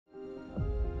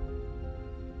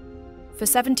For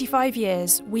 75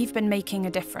 years, we've been making a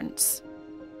difference.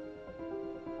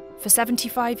 For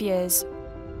 75 years,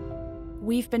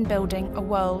 we've been building a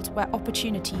world where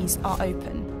opportunities are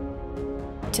open.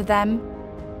 To them,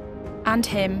 and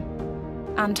him,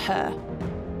 and her.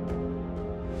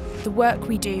 The work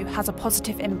we do has a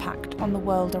positive impact on the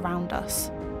world around us.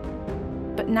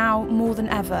 But now, more than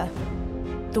ever,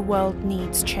 the world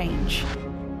needs change.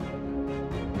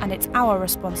 And it's our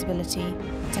responsibility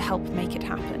to help make it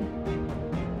happen.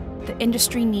 The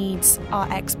industry needs our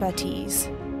expertise.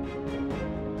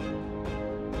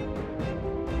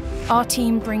 Our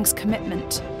team brings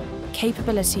commitment,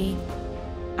 capability,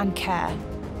 and care,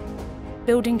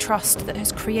 building trust that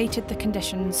has created the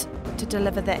conditions to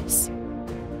deliver this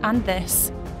and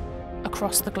this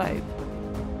across the globe.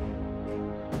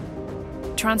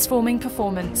 Transforming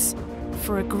performance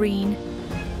for a green,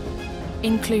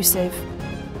 inclusive,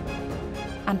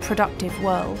 and productive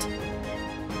world.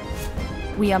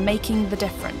 We are making the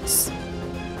difference.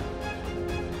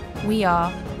 We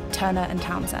are Turner &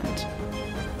 Townsend.